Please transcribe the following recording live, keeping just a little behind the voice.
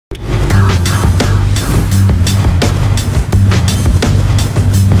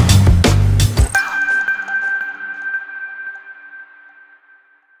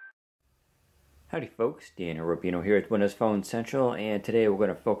Howdy folks, Daniel Rubino here with Windows Phone Central, and today we're going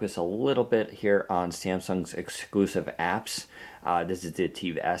to focus a little bit here on Samsung's exclusive apps. This is the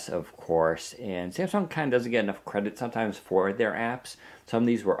TVS, of course, and Samsung kind of doesn't get enough credit sometimes for their apps. Some of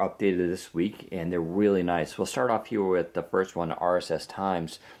these were updated this week, and they're really nice. We'll start off here with the first one, RSS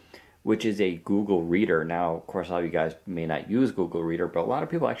Times, which is a Google Reader. Now, of course, a lot of you guys may not use Google Reader, but a lot of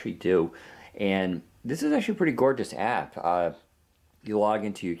people actually do, and this is actually a pretty gorgeous app. You log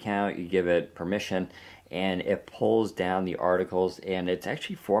into your account, you give it permission, and it pulls down the articles, and it's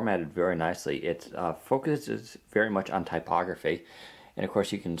actually formatted very nicely. It focuses very much on typography, and of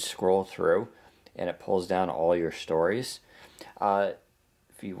course you can scroll through, and it pulls down all your stories. If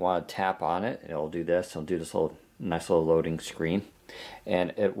you want to tap on it, it'll do this. It'll do this nice little loading screen,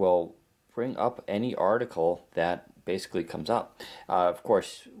 and it will bring up any article that basically comes up. Of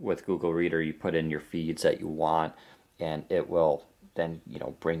course, with Google Reader, you put in your feeds that you want, and it will then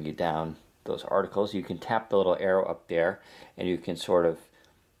bring you down those articles. You can tap the little arrow up there, and you can sort of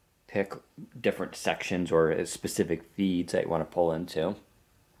pick different sections or specific feeds that you want to pull into.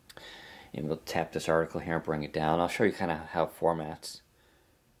 And we'll tap this article here and bring it down. I'll show you kind of how it formats.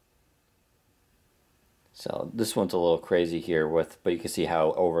 So this one's a little crazy here, but you can see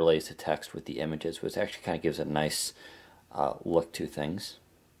how it overlays the text with the images, which actually kind of gives a nice look to things.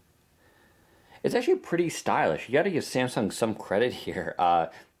 It's actually pretty stylish. You got to give Samsung some credit here.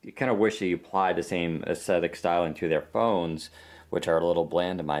 You kind of wish they applied the same aesthetic styling to their phones, which are a little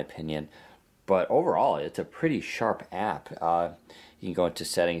bland in my opinion. But overall, it's a pretty sharp app. You can go into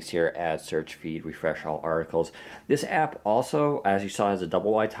settings here, add search feed, refresh all articles. This app also, as you saw, has a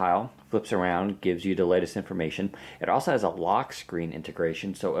double wide tile, flips around, gives you the latest information. It also has a lock screen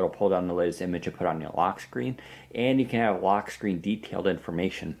integration, so it'll pull down the latest image and put on your lock screen. And you can have lock screen detailed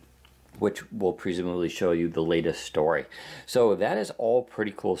information, which will presumably show you the latest story. So that is all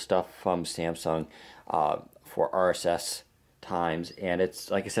pretty cool stuff from Samsung for RSS Times, and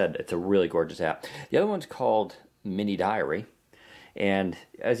it's, like I said, it's a really gorgeous app. The other one's called Mini Diary, and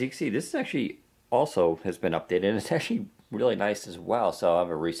as you can see, this is actually also has been updated, and it's actually really nice as well. So I have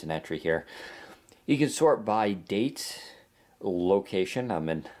a recent entry here. You can sort by date, location. I'm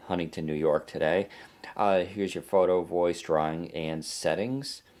in Huntington, New York today. Here's your photo, voice, drawing, and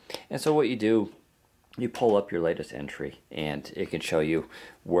settings. And so what you do, you pull up your latest entry, and it can show you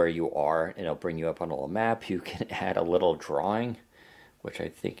where you are, and it'll bring you up on a little map. You can add a little drawing, which I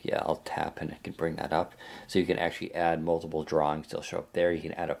think, yeah, I'll tap and it can bring that up. So you can actually add multiple drawings. They'll show up there. You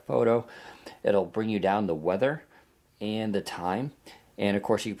can add a photo. It'll bring you down the weather and the time. And of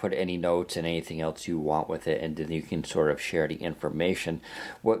course you can put any notes and anything else you want with it, and then you can sort of share the information.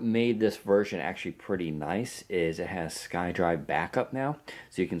 What made this version actually pretty nice is it has SkyDrive backup now,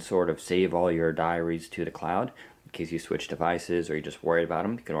 so you can sort of save all your diaries to the cloud in case you switch devices or you're just worried about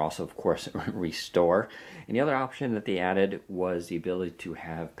them. You can also, of course, restore. And the other option that they added was the ability to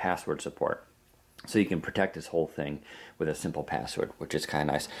have password support. So you can protect this whole thing with a simple password, which is kind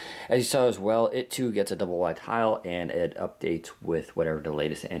of nice. As you saw as well, it too gets a double wide tile, and it updates with whatever the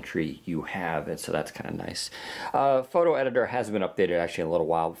latest entry you have, and so that's kind of nice. Photo Editor hasn't been updated actually in a little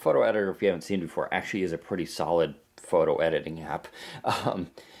while. Photo Editor, if you haven't seen it before, actually is a pretty solid photo editing app.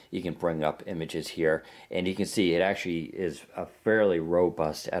 You can bring up images here, and you can see it actually is a fairly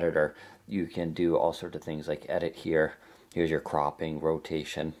robust editor. You can do all sorts of things like edit here. Here's your cropping,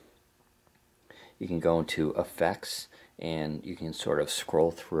 rotation. You can go into effects, and you can sort of scroll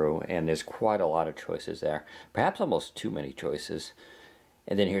through, and there's quite a lot of choices there, perhaps almost too many choices.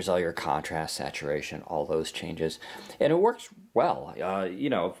 And then here's all your contrast, saturation, all those changes, and it works well.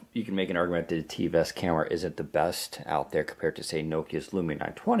 You can make an argument that the TVS camera isn't the best out there compared to, say, Nokia's Lumia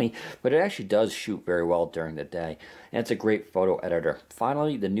 920, but it actually does shoot very well during the day, and it's a great photo editor.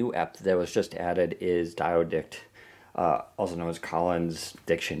 Finally, the new app that was just added is Diodict, also known as Collins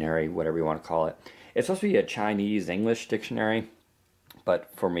Dictionary, whatever you want to call it. It's supposed to be a Chinese-English dictionary,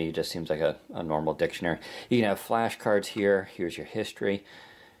 but for me it just seems like a normal dictionary. You can have flashcards here. Here's your history.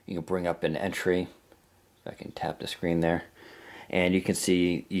 You can bring up an entry. I can tap the screen there, and you can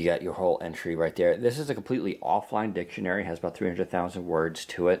see you got your whole entry right there. This is a completely offline dictionary. It has about 300,000 words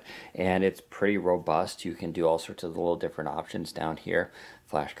to it, and it's pretty robust. You can do all sorts of little different options down here.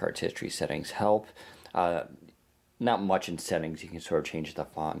 Flashcards, history, settings, help. Not much in settings. You can sort of change the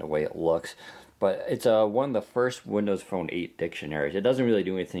font, the way it looks. But it's one of the first Windows Phone 8 dictionaries. It doesn't really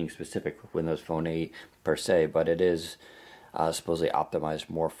do anything specific with Windows Phone 8 per se, but it is supposedly optimized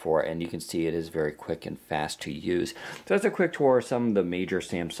more for it. And you can see it is very quick and fast to use. So that's a quick tour of some of the major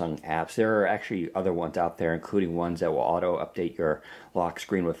Samsung apps. There are actually other ones out there, including ones that will auto-update your lock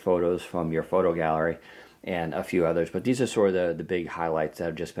screen with photos from your photo gallery. and a few others. But these are sort of the big highlights that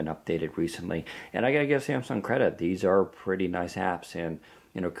have just been updated recently. And I gotta give Samsung credit. These are pretty nice apps, and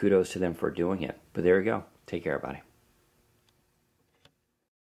kudos to them for doing it. But there you go. Take care, everybody.